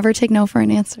 But I never take no for an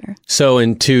answer. So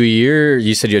in 2 years,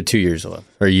 you said you had 2 years left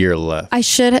or a year left. I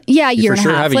should, a year and a half. For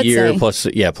sure have a year say.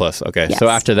 plus. Okay. Yes. So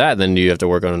after that, then do you have to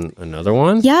work on another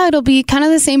one? Yeah, it'll be kind of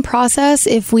the same process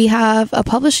if we have a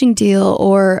publishing deal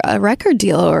or a record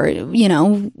deal or,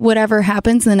 whatever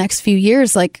happens in the next few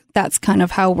years. That's kind of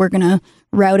how we're going to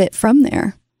route it from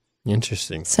there.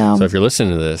 Interesting. So if you're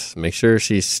listening to this, make sure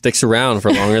she sticks around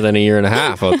for longer than a year and a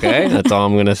half, okay? That's all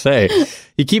I'm going to say.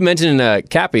 You keep mentioning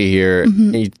Cappy here.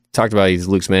 Mm-hmm. You talked about he's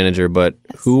Luke's manager, but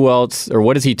who else, or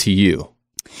what is he to you?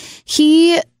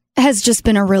 He has just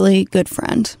been a really good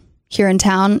friend here in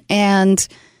town. And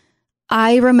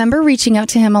I remember reaching out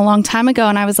to him a long time ago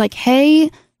and I was like,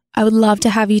 hey, I would love to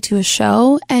have you to a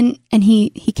show. And he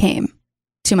came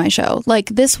to my show.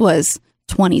 This was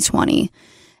 2020.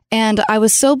 And I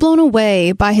was so blown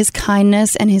away by his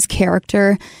kindness and his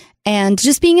character and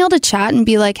just being able to chat and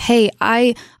be like, hey,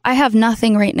 I have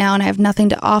nothing right now and I have nothing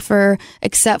to offer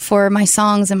except for my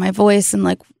songs and my voice and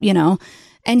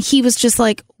and he was just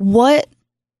like, what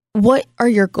are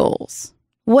your goals?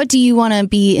 What do you want to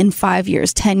be in 5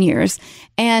 years, 10 years?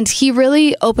 And he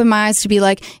really opened my eyes to be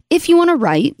like, if you want to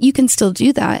write, you can still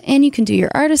do that and you can do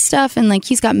your artist stuff. And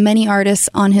he's got many artists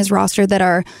on his roster that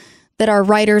are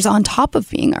writers on top of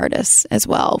being artists as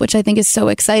well, which I think is so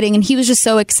exciting. And he was just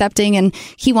so accepting and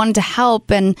he wanted to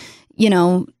help and,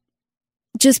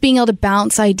 just being able to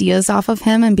bounce ideas off of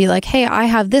him and be like, hey, I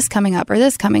have this coming up or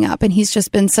this coming up. And he's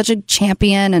just been such a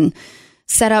champion and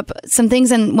set up some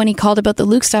things. And when he called about the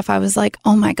Luke stuff, I was like,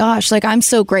 oh my gosh, I'm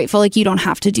so grateful. You don't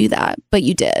have to do that, but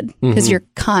you did because you're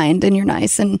kind and you're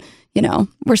nice and,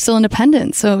 we're still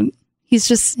independent. So He's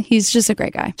just a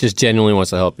great guy. Just genuinely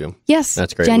wants to help you. Yes.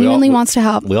 That's great. Genuinely wants to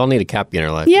help. We all need a Cappy in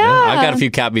our life. Yeah. I've got a few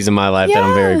Cappies in my life that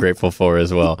I'm very grateful for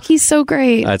as well. He's so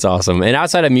great. That's awesome. And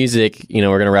outside of music, we're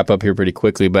going to wrap up here pretty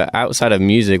quickly, but outside of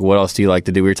music, what else do you like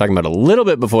to do? We were talking about a little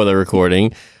bit before the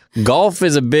recording. Golf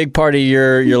is a big part of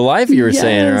your life, you were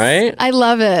saying, right? I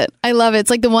love it. It's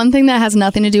the one thing that has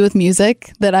nothing to do with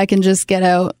music that I can just get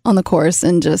out on the course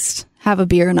and just have a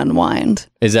beer and unwind.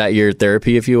 Is that your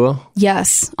therapy, if you will?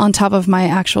 Yes, on top of my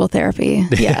actual therapy.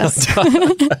 Yes.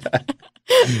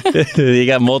 You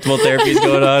got multiple therapies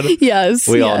going on? Yes.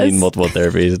 We all need multiple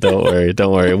therapies.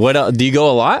 Don't worry. What else? Do you go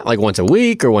a lot? Once a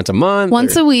week or once a month?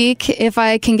 Once a week. If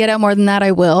I can get out more than that,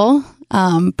 I will.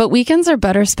 But weekends are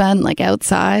better spent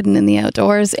outside and in the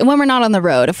outdoors. And when we're not on the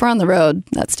road. If we're on the road,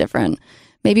 that's different.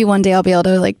 Maybe one day I'll be able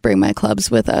to bring my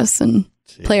clubs with us and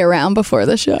play around before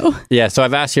the show. Yeah, so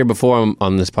I've asked here before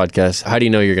on this podcast, how do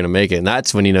you know you're going to make it? And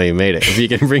that's when you know you made it. If you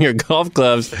can bring your golf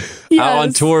clubs out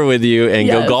on tour with you and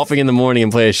go golfing in the morning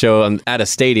and play a show at a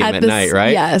stadium at night,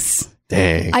 right? Yes.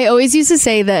 Dang. I always used to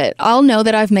say that I'll know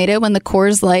that I've made it when the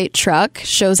Coors Light truck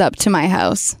shows up to my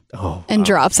house and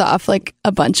drops off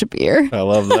a bunch of beer. I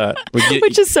love that.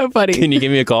 Which is so funny. Can you give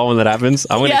me a call when that happens?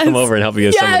 I'm going to come over and help you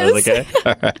with some of those, okay?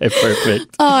 All right,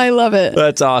 perfect. Oh, I love it.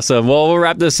 That's awesome. Well, we'll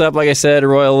wrap this up. Like I said,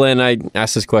 Royale, Lynn, I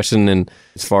asked this question, and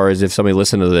as far as if somebody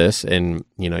listened to this and,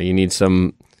 you need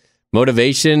some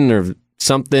motivation or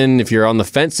something, if you're on the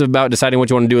fence about deciding what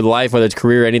you want to do with life, whether it's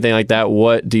career or anything like that,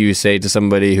 what do you say to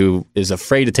somebody who is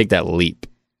afraid to take that leap?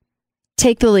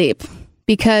 Take the leap,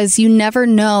 because you never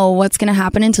know what's going to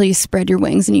happen until you spread your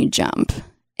wings and you jump.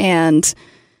 And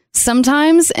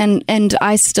sometimes, and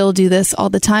I still do this all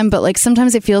the time, but like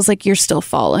sometimes it feels like you're still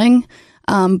falling.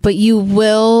 But you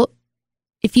will,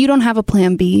 if you don't have a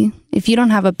plan B, if you don't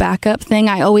have a backup thing,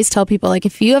 I always tell people, like,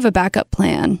 if you have a backup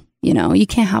plan, you know, you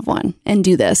can't have one and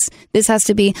do this. This has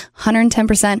to be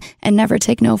 110% and never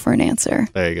take no for an answer.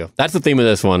 There you go. That's the theme of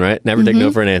this one, right? Never take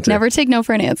no for an answer. Never take no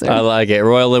for an answer. I like it.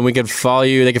 Royale Lynn, we can follow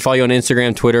you. They can follow you on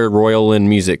Instagram, Twitter, Royale Lynn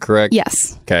Music, correct?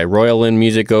 Yes. Okay, Royale Lynn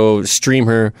Music. Go stream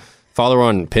her. Follow her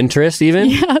on Pinterest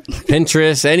even. Yeah.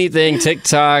 Pinterest, anything,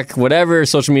 TikTok, whatever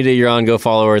social media you're on, go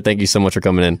follow her. Thank you so much for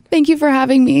coming in. Thank you for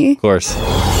having me. Of course.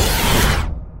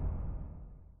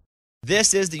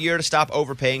 This is the year to stop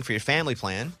overpaying for your family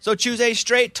plan. So choose a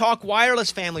Straight Talk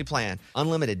wireless family plan.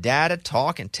 Unlimited data,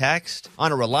 talk, and text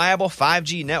on a reliable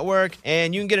 5G network.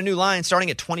 And you can get a new line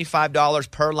starting at $25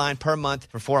 per line per month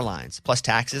for 4 lines, plus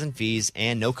taxes and fees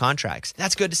and no contracts.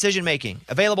 That's good decision making.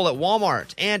 Available at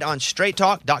Walmart and on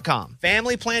straighttalk.com.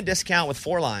 Family plan discount with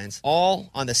 4 lines, all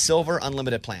on the Silver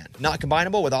Unlimited plan. Not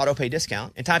combinable with auto pay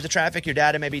discount. In times of traffic, your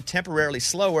data may be temporarily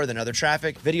slower than other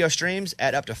traffic. Video streams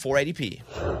at up to 480p.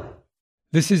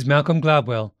 This is Malcolm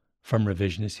Gladwell from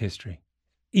Revisionist History.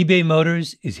 eBay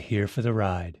Motors is here for the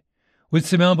ride. With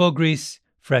some elbow grease,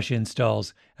 fresh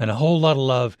installs, and a whole lot of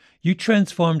love, you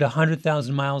transformed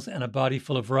 100,000 miles and a body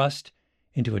full of rust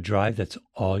into a drive that's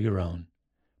all your own.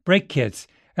 Brake kits,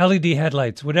 LED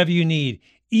headlights, whatever you need,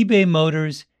 eBay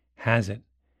Motors has it.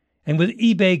 And with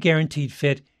eBay Guaranteed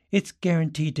Fit, it's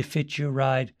guaranteed to fit your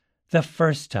ride the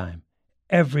first time,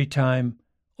 every time,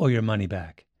 or your money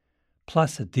back.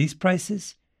 Plus, at these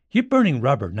prices, you're burning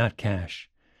rubber, not cash.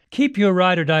 Keep your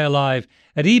ride or die alive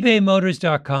at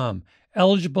ebaymotors.com.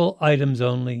 Eligible items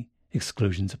only.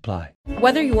 Exclusions apply.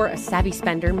 Whether you're a savvy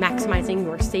spender maximizing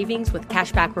your savings with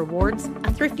cashback rewards,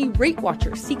 a thrifty rate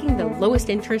watcher seeking the lowest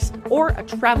interest, or a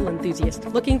travel enthusiast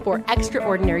looking for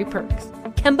extraordinary perks,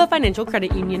 Kemba Financial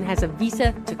Credit Union has a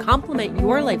visa to complement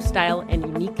your lifestyle and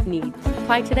unique needs.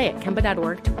 Apply today at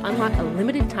Kemba.org to unlock a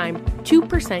limited-time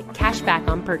 2% cash back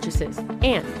on purchases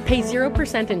and pay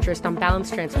 0% interest on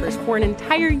balance transfers for an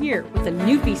entire year with a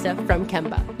new visa from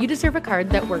Kemba. You deserve a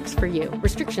card that works for you.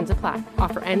 Restrictions apply.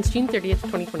 Offer ends June 30th,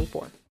 2024.